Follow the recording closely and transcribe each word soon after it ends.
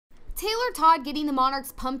Taylor TODD getting the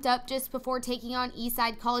Monarchs pumped up just before taking on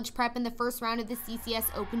Eastside College Prep in the first round of the CCS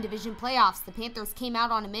Open Division playoffs. The Panthers came out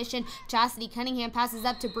on a mission. CHACITY Cunningham passes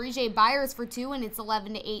up to BRIJE BYERS for 2, and it's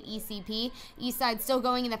 11-8 ECP. Eastside still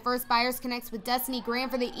going in the first. BYERS connects with DESITNY Graham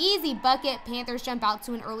for the easy bucket. Panthers jump out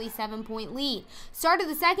to an early 7-point lead. Start of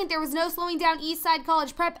the second, there was no slowing down Eastside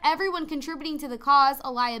College Prep. Everyone contributing to the cause.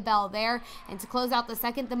 ALAYAH there. And to close out the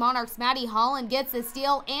second, the Monarchs' MADDIE HOLLAND gets the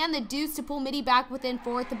steal and the DEUCE to pull Mitty back within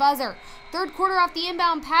 4 at the buzzer. Third quarter off the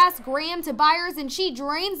inbound pass, Graham to BYERS, and she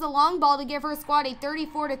drains the long ball to give her squad a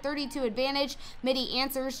 34-32 advantage. Mitty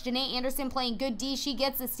answers. JAHNAY Anderson playing good D. She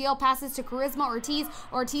gets the steal, passes to KARISMA ORTIZ.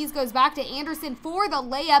 ORTIZ goes back to Anderson for the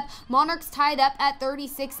layup. Monarchs tied up at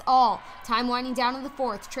 36 all. Time winding down in the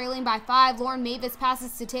fourth, trailing by 5. Lauren Mavis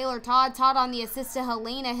passes to Taylor TODD. TODD on the assist to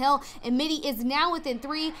Helena Hill, and Mitty is now within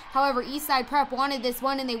 3. However, Eastside Prep wanted this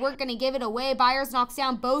one, and they weren't going to give it away. BYERS knocks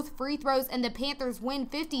down both free throws, and the Panthers win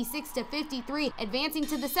 56-53, advancing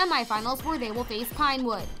to the semifinals where they will face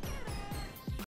Pinewood.